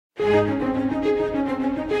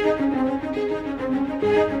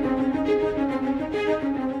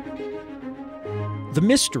The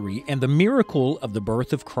mystery and the miracle of the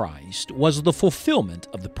birth of Christ was the fulfillment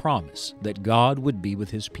of the promise that God would be with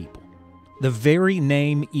His people. The very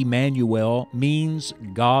name Emmanuel means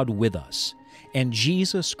God with us, and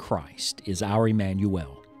Jesus Christ is our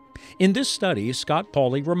Emmanuel. In this study, Scott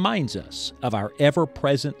Pauley reminds us of our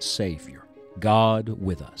ever-present Savior, God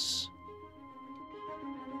with us.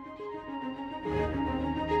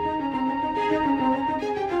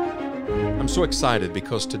 I'm so excited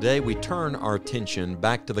because today we turn our attention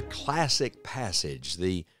back to the classic passage,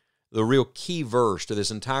 the real key verse to this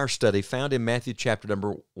entire study found in Matthew chapter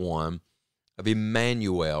number 1 of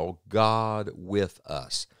Emmanuel, God with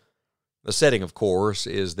us. The setting, of course,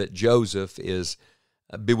 is that Joseph is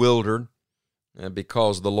bewildered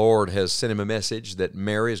because the Lord has sent him a message that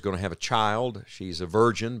Mary is going to have a child. She's a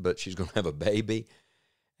virgin, but she's going to have a baby.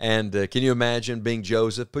 And can you imagine being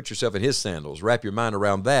Joseph? Put yourself in his sandals. Wrap your mind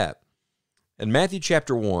around that. In Matthew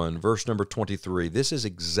chapter 1, verse number 23, this is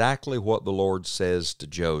exactly what the Lord says to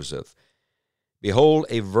Joseph. Behold,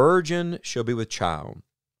 a virgin shall be with child,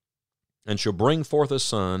 and shall bring forth a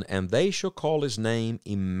son, and they shall call his name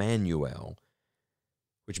Emmanuel,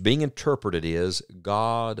 which being interpreted is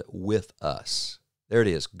God with us. There it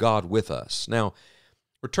is, God with us. Now,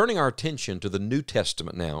 we're turning our attention to the New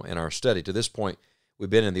Testament now in our study. To this point, we've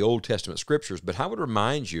been in the Old Testament Scriptures, but I would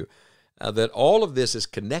remind you that all of this is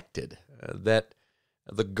connected, that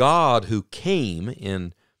the God who came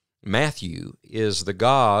in Matthew is the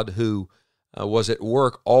God who was at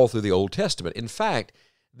work all through the Old Testament. In fact,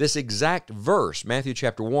 this exact verse, Matthew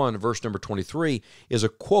chapter 1, verse number 23, is a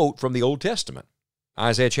quote from the Old Testament.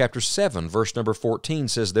 Isaiah chapter 7, verse number 14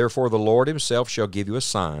 says, Therefore the Lord himself shall give you a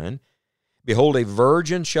sign. Behold, a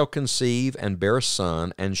virgin shall conceive and bear a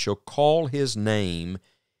son, and shall call his name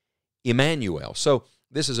Emmanuel. So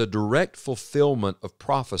this is a direct fulfillment of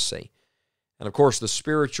prophecy. And of course, the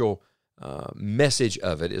spiritual message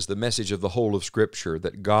of it is the message of the whole of Scripture,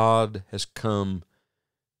 that God has come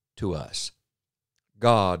to us.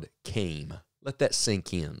 God came. Let that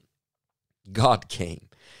sink in. God came.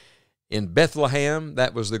 In Bethlehem,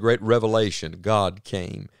 that was the great revelation. God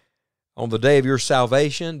came. On the day of your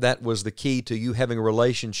salvation, that was the key to you having a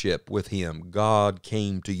relationship with Him. God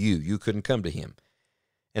came to you. You couldn't come to Him.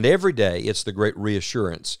 And every day, it's the great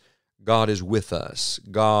reassurance. God is with us.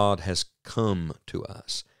 God has come to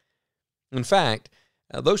us. In fact,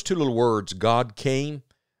 those two little words, God came,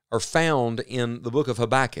 are found in the book of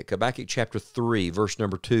Habakkuk. Habakkuk chapter 3, verse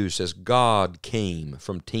number 2 says, God came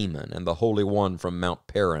from Teman, and the Holy One from Mount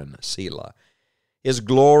Paran, Selah. His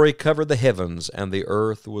glory covered the heavens, and the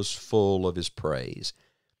earth was full of His praise.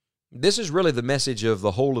 This is really the message of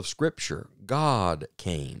the whole of Scripture. God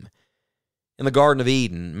came. In the Garden of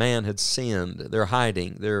Eden, man had sinned. They're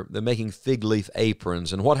hiding. They're making fig leaf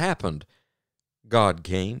aprons. And what happened? God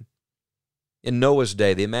came. In Noah's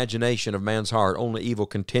day, the imagination of man's heart, only evil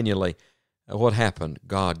continually. What happened?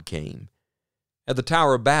 God came. At the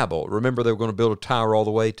Tower of Babel, remember they were going to build a tower all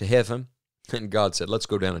the way to heaven? And God said, let's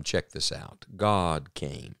go down and check this out. God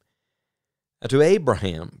came. To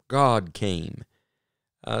Abraham, God came.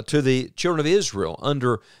 To the children of Israel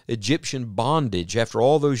under Egyptian bondage after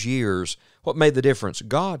all those years, what made the difference?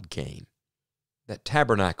 God came. That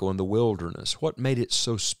tabernacle in the wilderness, what made it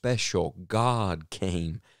so special? God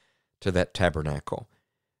came to that tabernacle.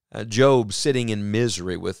 Job sitting in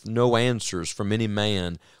misery with no answers from any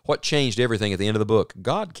man. What changed everything at the end of the book?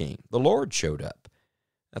 God came. The Lord showed up.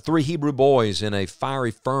 3 Hebrew boys in a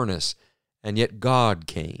fiery furnace, and yet God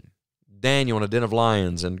came. Daniel in a den of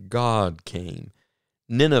lions, and God came.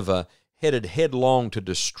 Nineveh headed headlong to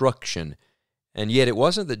destruction, and yet it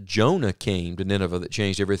wasn't that Jonah came to Nineveh that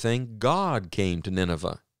changed everything. God came to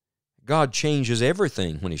Nineveh. God changes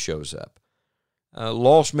everything when He shows up.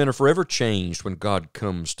 Lost men are forever changed when God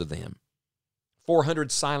comes to them.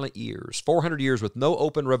 400 silent years, 400 years with no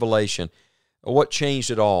open revelation. What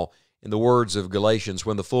changed it all? In the words of Galatians,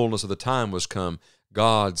 when the fullness of the time was come,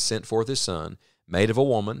 God sent forth His Son, made of a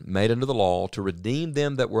woman, made under the law, to redeem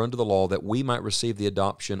them that were under the law, that we might receive the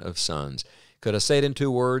adoption of sons. Could I say it in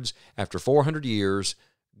 2 words? After 400 years,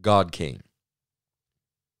 God came.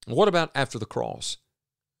 What about after the cross?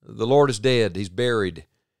 The Lord is dead, He's buried,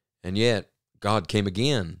 and yet God came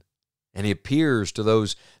again, and He appears to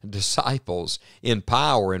those disciples in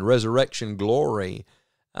power and resurrection glory.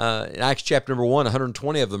 In Acts chapter number 1,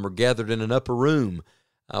 120 of them are gathered in an upper room.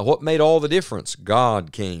 What made all the difference?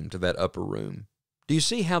 God came to that upper room. Do you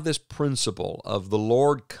see how this principle of the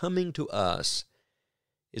Lord coming to us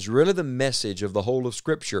is really the message of the whole of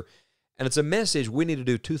Scripture? And it's a message we need to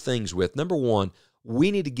do 2 things with. Number 1, we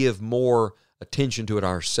need to give more attention to it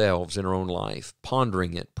ourselves in our own life,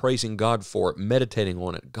 pondering it, praising God for it, meditating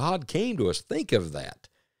on it. God came to us. Think of that.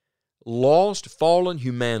 Lost, fallen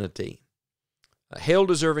humanity,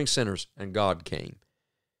 hell-deserving sinners, and God came.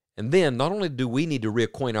 And then not only do we need to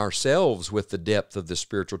reacquaint ourselves with the depth of the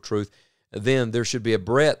spiritual truth, then there should be a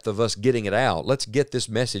breadth of us getting it out. Let's get this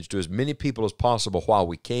message to as many people as possible while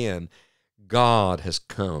we can. God has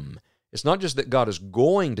come. It's not just that God is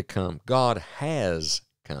going to come. God has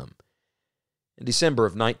come. In December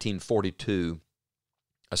of 1942,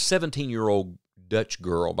 a 17-year-old Dutch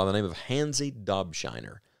girl by the name of Hansie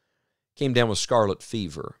Dobschiner came down with scarlet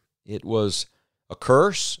fever. It was a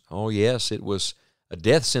curse. Oh, yes, it was a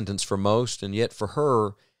death sentence for most, and yet for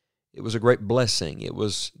her, it was a great blessing. It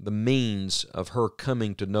was the means of her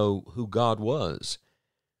coming to know who God was.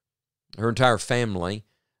 Her entire family,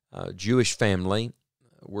 Jewish family,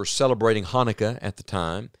 were celebrating Hanukkah at the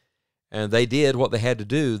time, and they did what they had to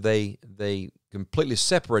do. They completely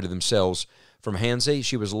separated themselves from Hansie.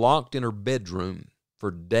 She was locked in her bedroom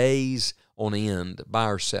for days on end by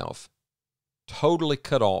herself, totally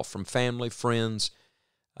cut off from family, friends,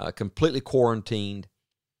 completely quarantined.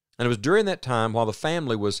 And it was during that time, while the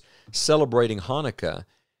family was celebrating Hanukkah,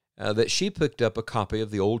 that she picked up a copy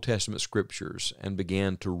of the Old Testament Scriptures and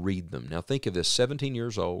began to read them. Now think of this, 17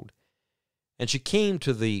 years old. And she came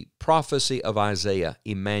to the prophecy of Isaiah,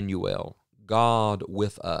 Emmanuel, God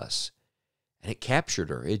with us. And it captured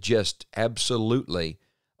her. It just absolutely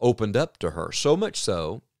opened up to her. So much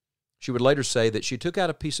so, she would later say that she took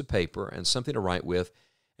out a piece of paper and something to write with,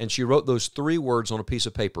 and she wrote those 3 words on a piece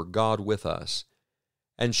of paper, God with us,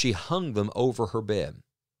 and she hung them over her bed.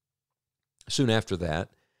 Soon after that,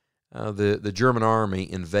 the German army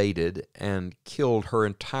invaded and killed her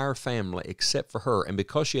entire family except for her. And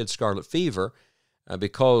because she had scarlet fever,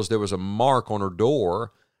 because there was a mark on her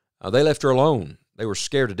door, they left her alone. They were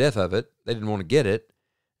scared to death of it. They didn't want to get it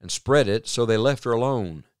and spread it, so they left her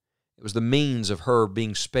alone. It was the means of her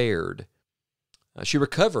being spared. She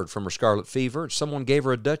recovered from her scarlet fever. Someone gave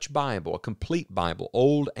her a Dutch Bible, a complete Bible,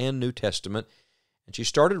 Old and New Testament, and she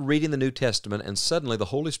started reading the New Testament, and suddenly the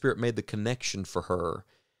Holy Spirit made the connection for her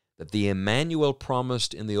that the Emmanuel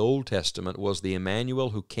promised in the Old Testament was the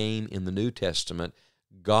Emmanuel who came in the New Testament.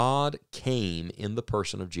 God came in the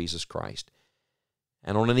person of Jesus Christ.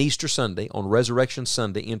 And on an Easter Sunday, on Resurrection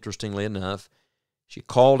Sunday, interestingly enough, she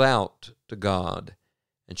called out to God,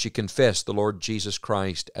 and she confessed the Lord Jesus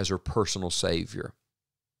Christ as her personal Savior.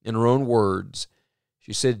 In her own words,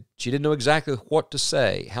 she said she didn't know exactly what to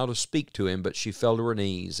say, how to speak to Him, but she fell to her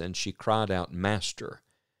knees and she cried out, Master,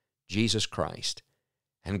 Jesus Christ.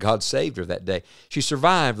 And God saved her that day. She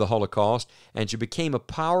survived the Holocaust, and she became a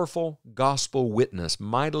powerful gospel witness,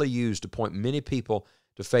 mightily used to point many people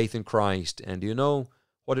to faith in Christ. And do you know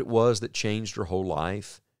what it was that changed her whole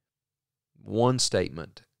life? One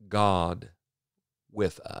statement, God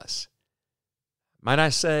with us. Might I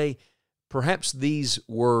say, perhaps these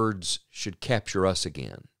words should capture us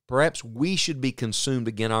again. Perhaps we should be consumed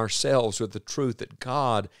again ourselves with the truth that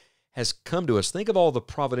God has come to us. Think of all the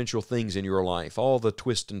providential things in your life, all the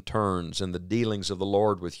twists and turns and the dealings of the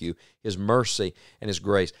Lord with you, His mercy and His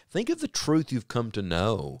grace. Think of the truth you've come to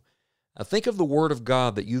know. Think of the Word of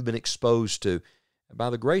God that you've been exposed to. By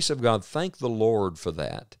the grace of God, thank the Lord for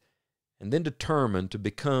that. And then determine to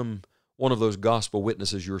become one of those gospel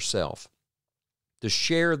witnesses yourself, to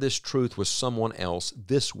share this truth with someone else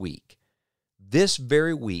this week. This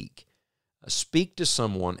very week, speak to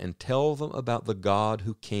someone and tell them about the God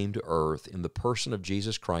who came to earth in the person of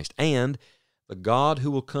Jesus Christ and the God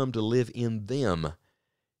who will come to live in them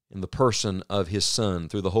in the person of His Son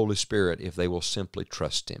through the Holy Spirit if they will simply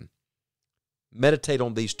trust Him. Meditate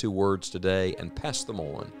on these 2 words today and pass them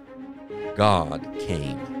on. God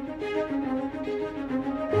came.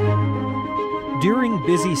 During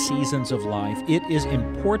busy seasons of life, it is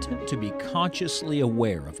important to be consciously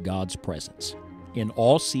aware of God's presence. In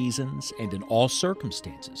all seasons and in all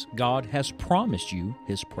circumstances, God has promised you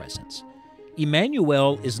His presence.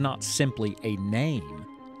 Emmanuel is not simply a name,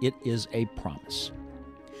 it is a promise.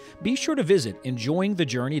 Be sure to visit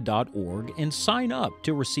enjoyingthejourney.org and sign up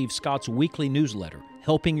to receive Scott's weekly newsletter,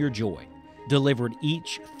 Helping Your Joy, delivered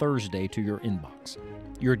each Thursday to your inbox.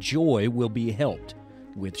 Your joy will be helped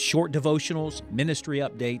with short devotionals, ministry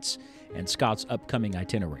updates, and Scott's upcoming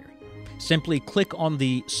itinerary. Simply click on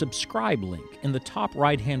the subscribe link in the top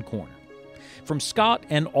right-hand corner. From Scott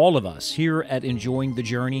and all of us here at Enjoying the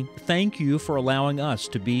Journey, thank you for allowing us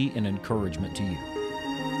to be an encouragement to you.